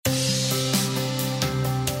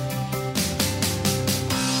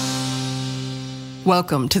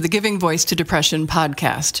Welcome to the Giving Voice to Depression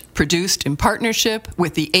podcast, produced in partnership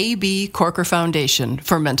with the A.B. Corker Foundation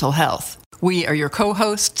for Mental Health. We are your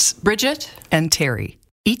co-hosts, Bridget and Terry.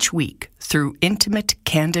 Each week, through intimate,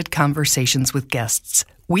 candid conversations with guests,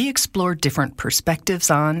 we explore different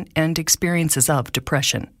perspectives on and experiences of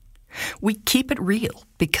depression. We keep it real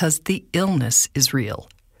because the illness is real.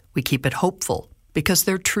 We keep it hopeful because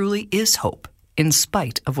there truly is hope, in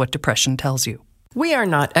spite of what depression tells you. We are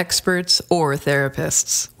not experts or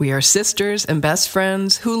therapists. We are sisters and best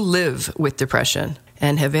friends who live with depression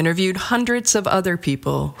and have interviewed hundreds of other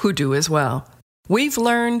people who do as well. We've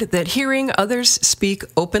learned that hearing others speak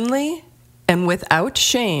openly and without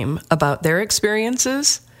shame about their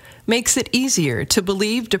experiences makes it easier to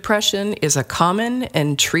believe depression is a common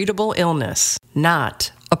and treatable illness,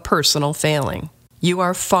 not a personal failing. You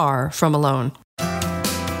are far from alone.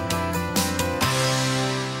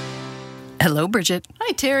 Hello, Bridget.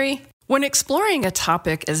 Hi, Terry. When exploring a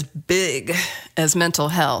topic as big as mental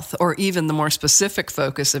health, or even the more specific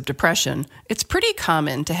focus of depression, it's pretty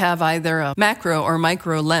common to have either a macro or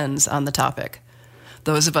micro lens on the topic.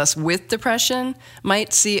 Those of us with depression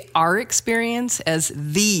might see our experience as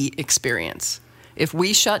the experience. If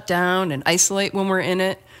we shut down and isolate when we're in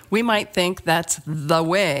it, we might think that's the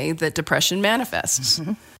way that depression manifests.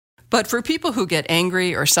 Mm-hmm. But for people who get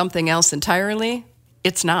angry or something else entirely,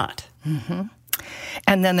 it's not. Mm-hmm.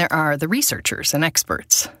 And then there are the researchers and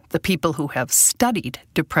experts, the people who have studied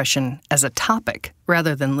depression as a topic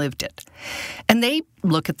rather than lived it. And they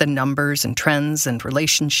look at the numbers and trends and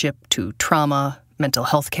relationship to trauma, mental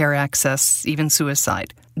health care access, even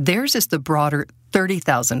suicide. Theirs is the broader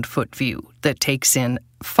 30,000-foot view that takes in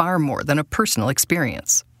far more than a personal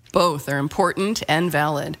experience. Both are important and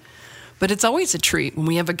valid. But it's always a treat when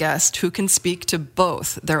we have a guest who can speak to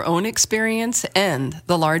both their own experience and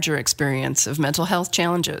the larger experience of mental health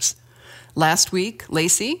challenges. Last week,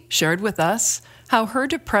 Lacey shared with us how her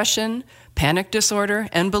depression, panic disorder,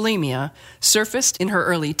 and bulimia surfaced in her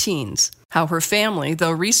early teens, how her family,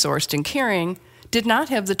 though resourced and caring, did not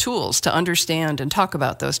have the tools to understand and talk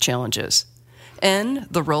about those challenges, and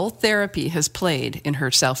the role therapy has played in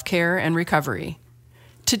her self-care and recovery.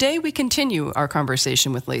 Today, we continue our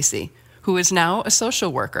conversation with Lacey, who is now a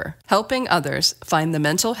social worker, helping others find the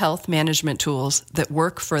mental health management tools that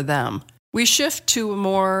work for them. We shift to a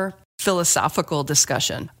more philosophical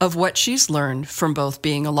discussion of what she's learned from both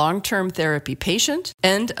being a long-term therapy patient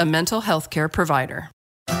and a mental health care provider.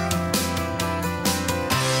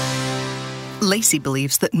 Lacey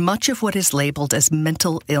believes that much of what is labeled as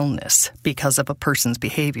mental illness because of a person's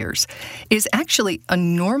behaviors is actually a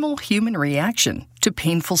normal human reaction to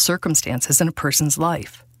painful circumstances in a person's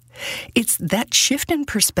life. It's that shift in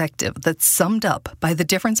perspective that's summed up by the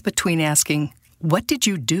difference between asking, "What did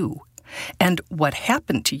you do?" and "What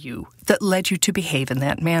happened to you?" that led you to behave in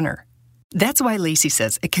that manner. That's why Lacey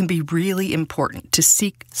says it can be really important to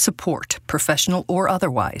seek support, professional or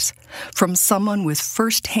otherwise, from someone with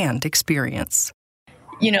first-hand experience.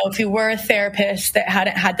 You know, if you were a therapist that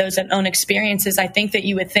hadn't had those own experiences, I think that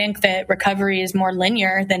you would think that recovery is more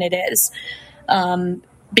linear than it is.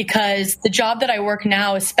 Because the job that I work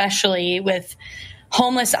now, especially with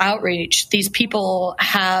homeless outreach, these people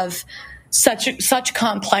have such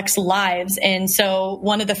complex lives. And so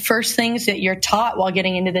one of the first things that you're taught while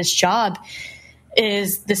getting into this job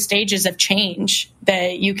is the stages of change,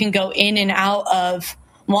 that you can go in and out of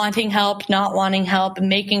wanting help, not wanting help,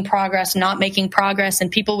 making progress, not making progress. And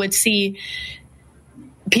people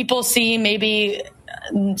see maybe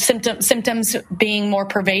symptoms being more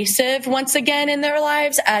pervasive once again in their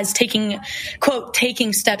lives as taking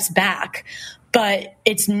steps back. But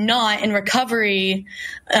it's not. In recovery,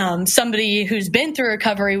 somebody who's been through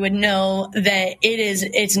recovery would know that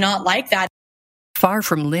it's not like that. Far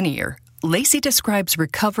from linear, Lacey describes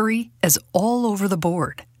recovery as all over the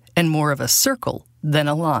board and more of a circle than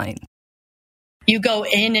a line. You go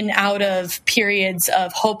in and out of periods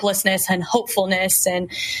of hopelessness and hopefulness, and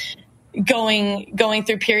going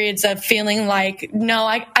through periods of feeling like, no,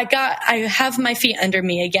 I have my feet under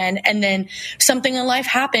me again. And then something in life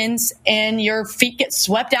happens and your feet get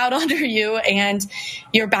swept out under you and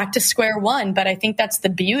you're back to square one. But I think that's the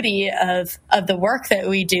beauty of the work that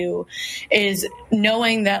we do, is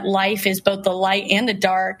knowing that life is both the light and the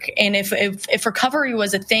dark. And if recovery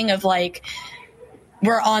was a thing of like,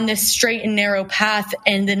 we're on this straight and narrow path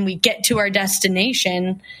and then we get to our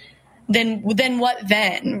destination, then what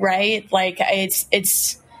then, right? Like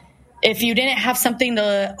it's if you didn't have something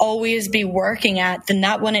to always be working at, then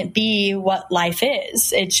that wouldn't be what life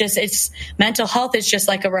is. It's mental health is just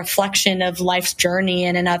like a reflection of life's journey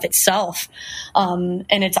in and of itself. And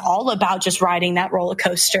it's all about just riding that roller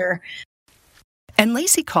coaster. And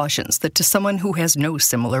Lacey cautions that to someone who has no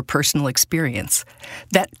similar personal experience,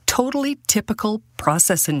 that totally typical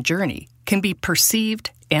process and journey can be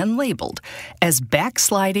perceived and labeled as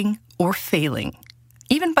backsliding or failing,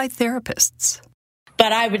 even by therapists.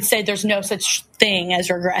 But I would say there's no such thing as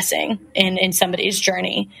regressing in somebody's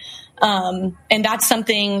journey. And that's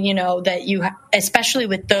something, that you, especially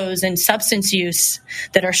with those in substance use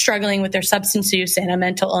that are struggling with their substance use and a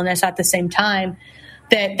mental illness at the same time,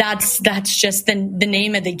 that's just the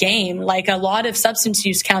name of the game. Like a lot of substance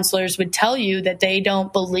use counselors would tell you that they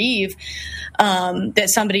don't believe that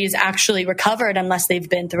somebody is actually recovered unless they've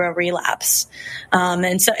been through a relapse. And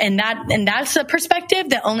that's a perspective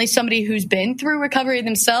that only somebody who's been through recovery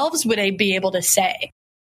themselves would be able to say.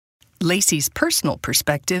 Lacey's personal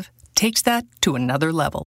perspective takes that to another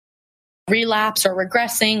level. Relapse or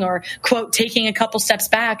regressing or, quote, taking a couple steps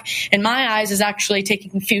back, in my eyes, is actually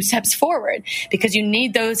taking a few steps forward, because you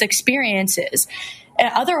need those experiences.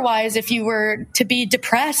 Otherwise, if you were to be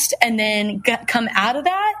depressed and then come out of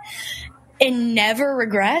that and never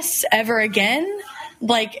regress ever again,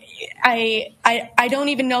 like I don't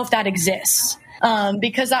even know if that exists.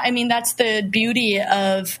 Because that's the beauty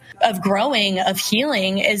of growing, of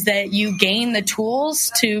healing, is that you gain the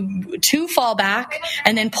tools to fall back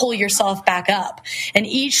and then pull yourself back up. And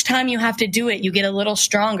each time you have to do it, you get a little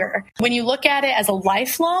stronger. When you look at it as a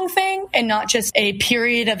lifelong thing and not just a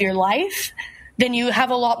period of your life, then you have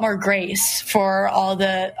a lot more grace for all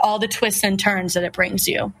the twists and turns that it brings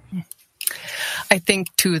you. I think,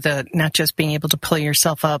 too, not just being able to pull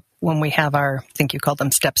yourself up when we have I think you call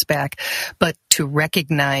them steps back, but to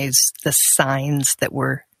recognize the signs that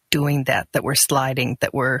we're doing that we're sliding,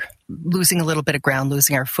 that we're losing a little bit of ground,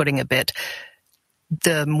 losing our footing a bit.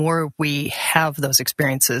 The more we have those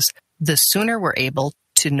experiences, the sooner we're able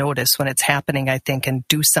to notice when it's happening, I think, and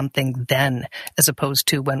do something then, as opposed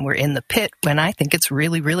to when we're in the pit, when I think it's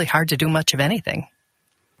really, really hard to do much of anything.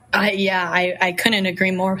 I couldn't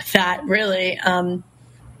agree more with that, really.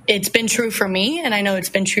 It's been true for me, and I know it's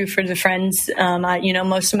been true for the friends.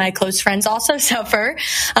 Most of my close friends also suffer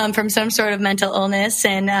from some sort of mental illness,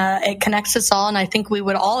 and it connects us all, and I think we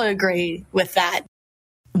would all agree with that.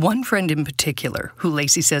 One friend in particular, who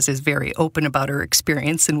Lacey says is very open about her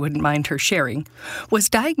experience and wouldn't mind her sharing, was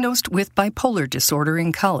diagnosed with bipolar disorder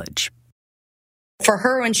in college. For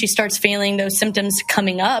her, when she starts feeling those symptoms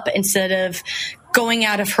coming up, instead of going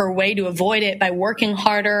out of her way to avoid it by working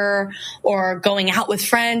harder or going out with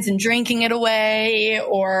friends and drinking it away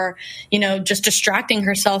or, just distracting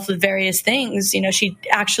herself with various things, she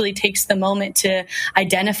actually takes the moment to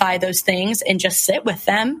identify those things and just sit with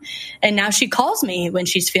them. And now she calls me when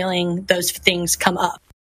she's feeling those things come up.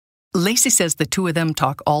 Lacey says the two of them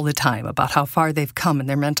talk all the time about how far they've come in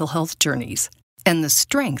their mental health journeys and the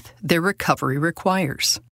strength their recovery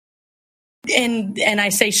requires. And I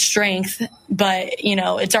say strength, but,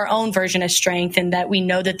 it's our own version of strength, and that we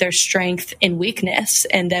know that there's strength in weakness,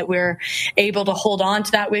 and that we're able to hold on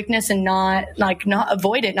to that weakness and not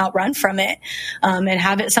avoid it, not run from it, and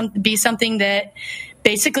have it be something that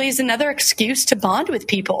basically is another excuse to bond with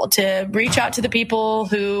people, to reach out to the people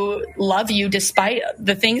who love you despite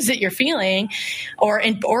the things that you're feeling, or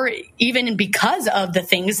even because of the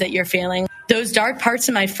things that you're feeling. Those dark parts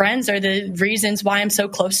of my friends are the reasons why I'm so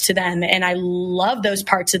close to them. And I love those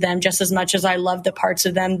parts of them just as much as I love the parts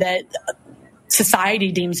of them that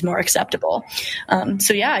society deems more acceptable.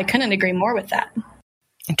 I couldn't agree more with that.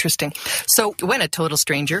 Interesting. So when a total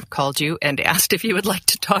stranger called you and asked if you would like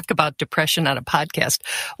to talk about depression on a podcast,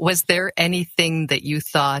 was there anything that you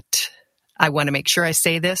thought, I want to make sure I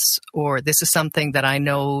say this, or this is something that I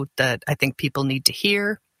know that I think people need to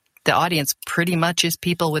hear? The audience pretty much is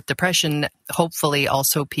people with depression, hopefully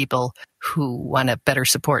also people who want to better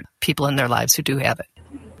support people in their lives who do have it.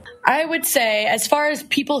 I would say, as far as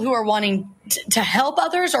people who are wanting to help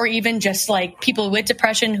others, or even just like people with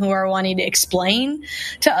depression who are wanting to explain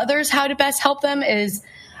to others how to best help them, is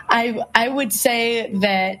I would say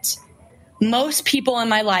that most people in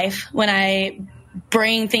my life, when I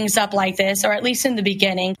bring things up like this, or at least in the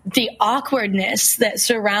beginning, the awkwardness that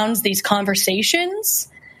surrounds these conversations,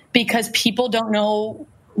 because people don't know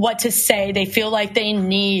what to say. They feel like they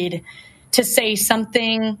need to say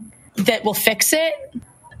something that will fix it,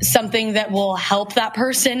 something that will help that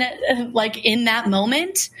person, like in that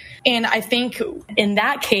moment. And I think in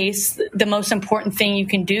that case, the most important thing you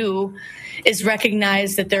can do is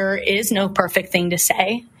recognize that there is no perfect thing to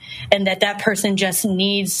say, and that person just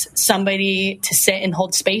needs somebody to sit and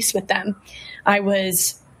hold space with them. I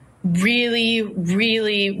was really,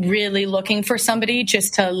 really, really looking for somebody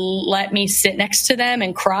just to let me sit next to them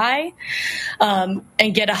and cry,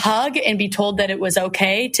 and get a hug and be told that it was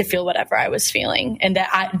okay to feel whatever I was feeling, and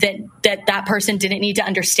that person didn't need to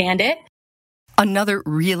understand it. Another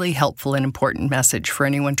really helpful and important message for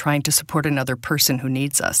anyone trying to support another person who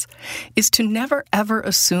needs us is to never ever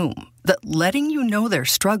assume that letting you know they're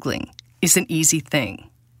struggling is an easy thing.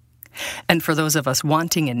 And for those of us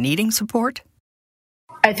wanting and needing support,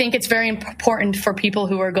 I think it's very important for people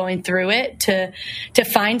who are going through it to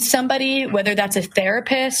find somebody, whether that's a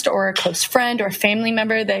therapist or a close friend or a family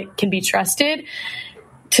member that can be trusted,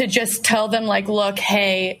 to just tell them, like, look,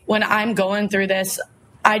 hey, when I'm going through this,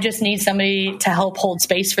 I just need somebody to help hold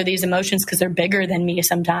space for these emotions because they're bigger than me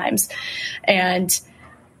sometimes. And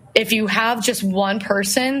if you have just one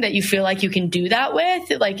person that you feel like you can do that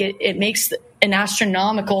with, like it makes an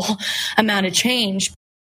astronomical amount of change.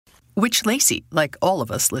 Which Lacey, like all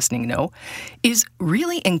of us listening know, is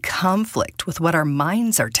really in conflict with what our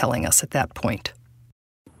minds are telling us at that point.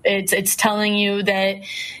 It's telling you that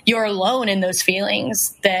you're alone in those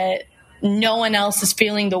feelings, that no one else is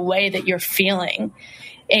feeling the way that you're feeling.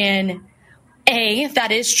 And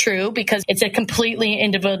that is true because it's a completely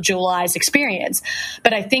individualized experience.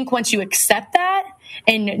 But I think once you accept that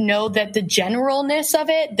and know that the generalness of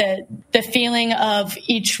it, the feeling of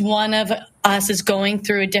each one of us is going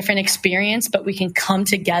through a different experience, but we can come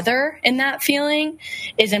together in that feeling,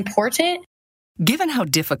 is important. Given how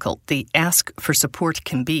difficult the ask for support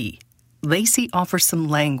can be, Lacey offers some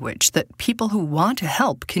language that people who want to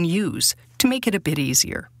help can use to make it a bit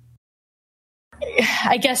easier.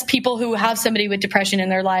 I guess people who have somebody with depression in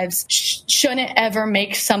their lives shouldn't ever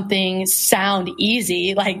make something sound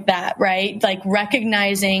easy like that, right? Like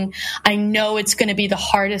recognizing, I know it's going to be the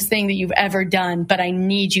hardest thing that you've ever done, but I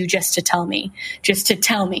need you just to tell me,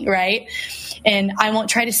 right? And I won't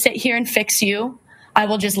try to sit here and fix you. I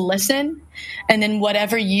will just listen. And then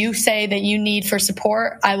whatever you say that you need for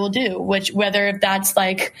support, I will do, whether that's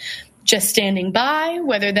like just standing by,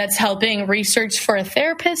 whether that's helping research for a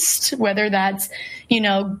therapist, whether that's,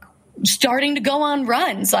 starting to go on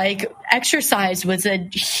runs. Like exercise was a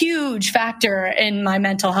huge factor in my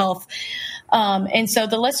mental health. And so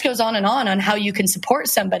the list goes on how you can support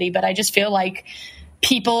somebody. But I just feel like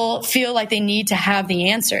people feel like they need to have the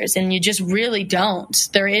answers, and you just really don't.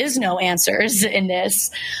 There is no answers in this,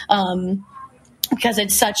 because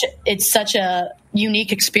it's such a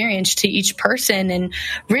unique experience to each person. And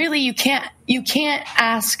really you can't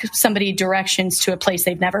ask somebody directions to a place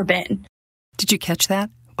they've never been. Did you catch that?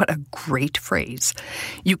 What a great phrase.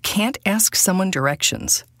 You can't ask someone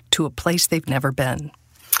directions to a place they've never been.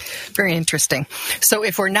 Very interesting. So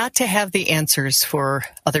if we're not to have the answers for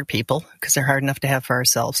other people, because they're hard enough to have for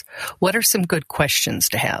ourselves, what are some good questions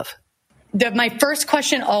to have? My first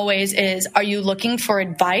question always is, are you looking for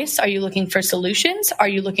advice? Are you looking for solutions? Are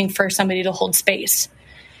you looking for somebody to hold space?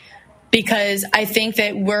 Because I think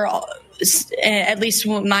that we're all, at least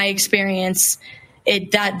my experience,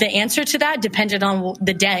 that the answer to that depended on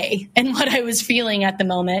the day and what I was feeling at the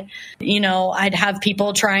moment. I'd have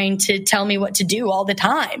people trying to tell me what to do all the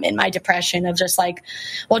time in my depression, of just like,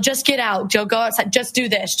 well, just get out, go outside, just do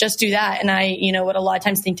this, just do that. And I, would a lot of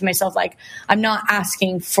times think to myself, like, I'm not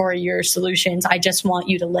asking for your solutions. I just want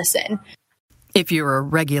you to listen. If you're a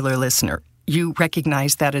regular listener, you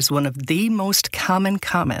recognize that as one of the most common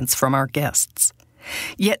comments from our guests.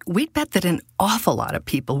 Yet we'd bet that an awful lot of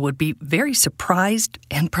people would be very surprised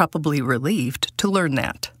and probably relieved to learn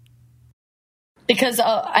that. Because,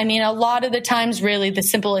 a lot of the times, really, the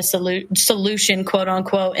simplest solution, quote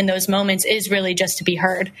unquote, in those moments is really just to be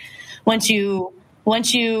heard. Once you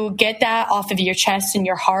get that off of your chest and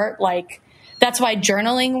your heart, like, that's why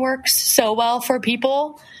journaling works so well for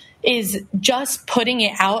people, is just putting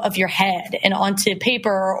it out of your head and onto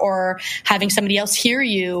paper, or having somebody else hear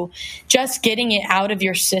you. Just getting it out of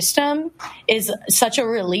your system is such a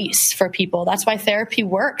release for people. That's why therapy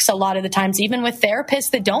works a lot of the times, even with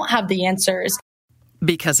therapists that don't have the answers.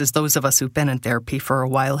 Because as those of us who've been in therapy for a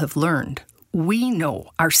while have learned, we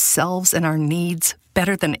know ourselves and our needs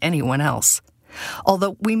better than anyone else.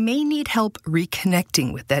 Although we may need help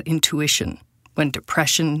reconnecting with that intuition when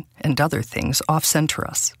depression and other things off-center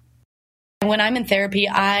us. When I'm in therapy,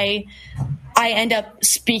 I end up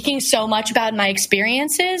speaking so much about my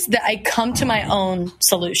experiences that I come to my own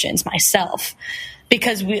solutions myself.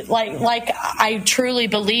 Because I truly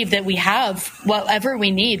believe that we have whatever we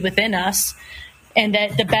need within us, and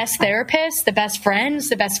that the best therapists, the best friends,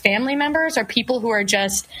 the best family members are people who are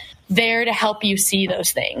just there to help you see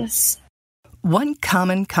those things. One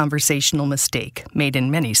common conversational mistake made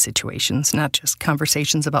in many situations, not just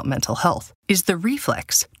conversations about mental health, is the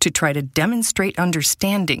reflex to try to demonstrate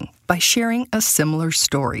understanding by sharing a similar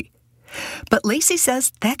story. But Lacey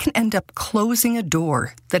says that can end up closing a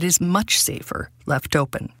door that is much safer left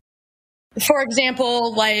open. For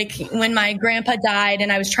example, like when my grandpa died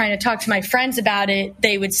and I was trying to talk to my friends about it,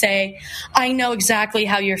 they would say, I know exactly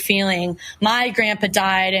how you're feeling. My grandpa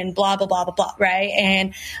died and blah, blah, blah, blah, blah, right?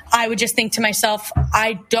 And I would just think to myself,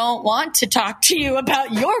 I don't want to talk to you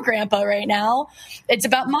about your grandpa right now. It's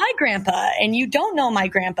about my grandpa, and you don't know my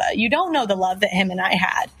grandpa. You don't know the love that him and I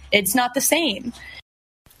had. It's not the same.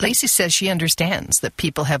 Lacey says she understands that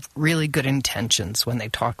people have really good intentions when they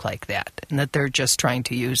talk like that, and that they're just trying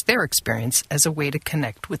to use their experience as a way to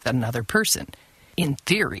connect with another person, in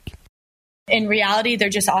theory. In reality, they're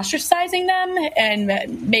just ostracizing them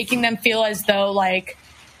and making them feel as though, like,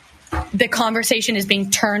 the conversation is being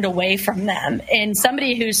turned away from them. And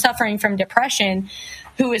somebody who's suffering from depression,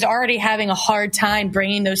 who is already having a hard time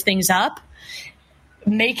bringing those things up,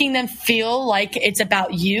 making them feel like it's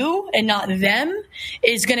about you and not them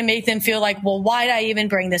is going to make them feel like, well, why did I even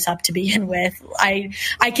bring this up to begin with? I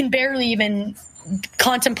can barely even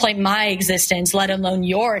contemplate my existence, let alone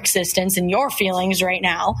your existence and your feelings right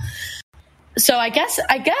now. So I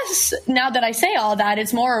guess now that I say all that,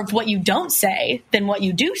 it's more of what you don't say than what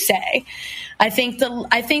you do say. I think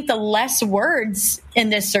the less words in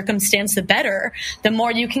this circumstance, the better. The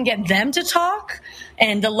more you can get them to talk,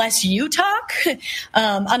 and the less you talk,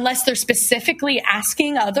 unless they're specifically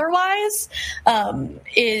asking otherwise,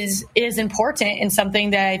 is important and something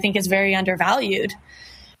that I think is very undervalued.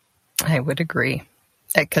 I would agree,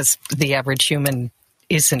 because the average human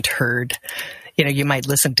isn't heard. You know, you might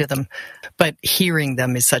listen to them, but hearing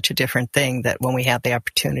them is such a different thing that when we have the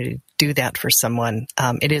opportunity to do that for someone,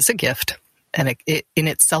 it is a gift, and it in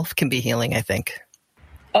itself can be healing, I think.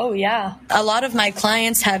 Oh, yeah. A lot of my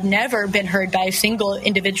clients have never been heard by a single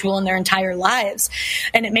individual in their entire lives,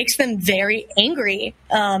 and it makes them very angry.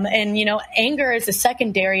 And, you know, anger is a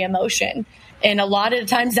secondary emotion. And a lot of the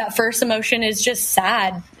times that first emotion is just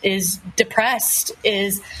sad, is depressed,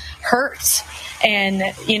 is hurt. And,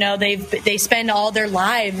 you know, they spend all their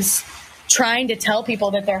lives trying to tell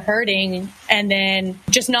people that they're hurting and then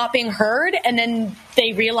just not being heard. And then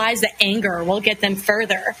they realize that anger will get them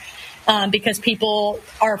further, because people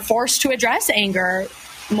are forced to address anger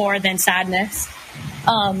more than sadness.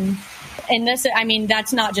 And this, I mean,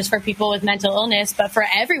 that's not just for people with mental illness, but for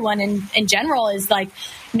everyone in general, is like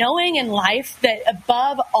knowing in life that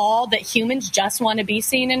above all that humans just want to be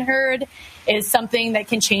seen and heard is something that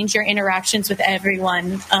can change your interactions with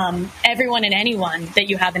everyone and anyone that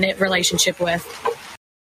you have a relationship with.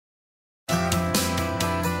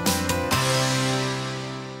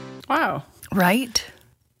 Wow. Right?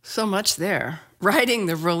 So much there. Riding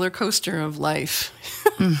the roller coaster of life.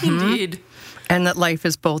 Mm-hmm. Indeed. And that life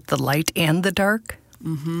is both the light and the dark.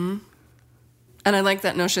 Mm-hmm. And I like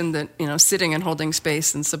that notion that, you know, sitting and holding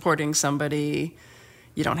space and supporting somebody,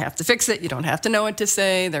 you don't have to fix it. You don't have to know what to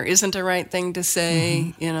say. There isn't a right thing to say.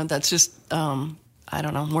 Mm-hmm. You know, that's just, I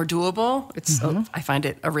don't know, more doable. It's, I find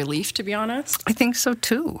it a relief, to be honest. I think so,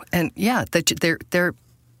 too. And, yeah, that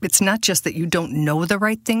it's not just that you don't know the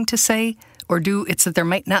right thing to say or do, it's that there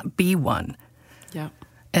might not be one. Yeah.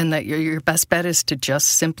 And that your best bet is to just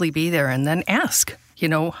simply be there and then ask, you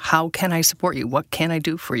know, how can I support you? What can I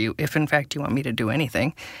do for you if, in fact, you want me to do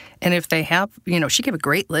anything? And if they have, you know, she gave a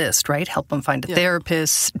great list, right? Help them find a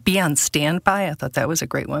therapist, be on standby. I thought that was a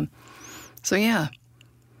great one. So, yeah.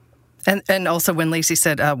 And also when Lacey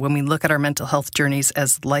said, when we look at our mental health journeys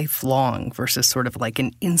as lifelong versus sort of like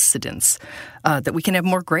an incidence, that we can have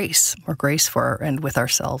more grace for and with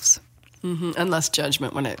ourselves. Mm-hmm. And less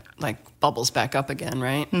judgment when it, like, bubbles back up again,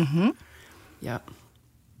 right? Mm-hmm. Yeah.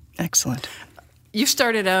 Excellent. You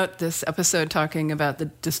started out this episode talking about the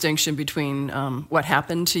distinction between what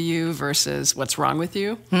happened to you versus what's wrong with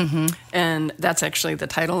you. Mm-hmm. And that's actually the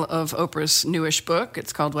title of Oprah's newish book.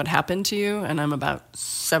 It's called What Happened to You, and I'm about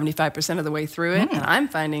 75% of the way through it. And I'm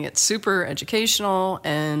finding it super educational,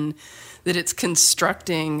 and that it's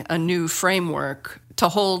constructing a new framework to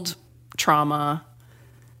hold trauma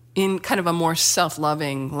in kind of a more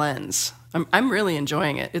self-loving lens. I'm really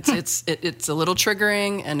enjoying it. It's a little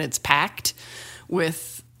triggering, and it's packed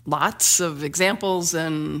with lots of examples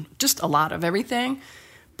and just a lot of everything.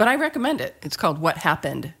 But I recommend it. It's called What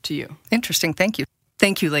Happened to You. Interesting. Thank you.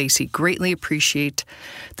 Thank you, Lacey. Greatly appreciate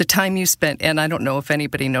the time you spent. And I don't know if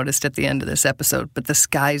anybody noticed at the end of this episode, but the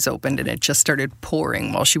skies opened and it just started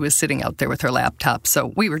pouring while she was sitting out there with her laptop.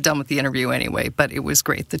 So we were done with the interview anyway, but it was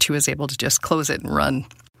great that she was able to just close it and run.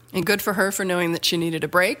 And good for her for knowing that she needed a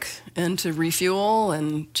break and to refuel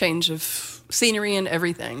and change of scenery and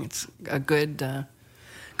everything. It's a good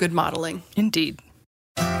modeling. Indeed.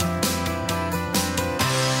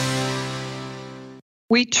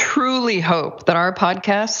 We truly hope that our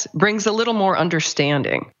podcast brings a little more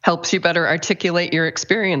understanding, helps you better articulate your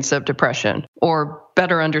experience of depression, or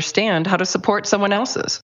better understand how to support someone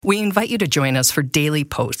else's. We invite you to join us for daily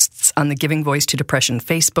posts on the Giving Voice to Depression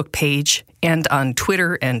Facebook page and on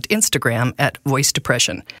Twitter and Instagram at Voice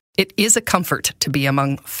Depression. It is a comfort to be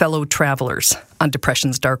among fellow travelers on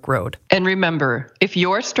depression's dark road. And remember, if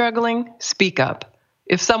you're struggling, speak up.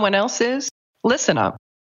 If someone else is, listen up.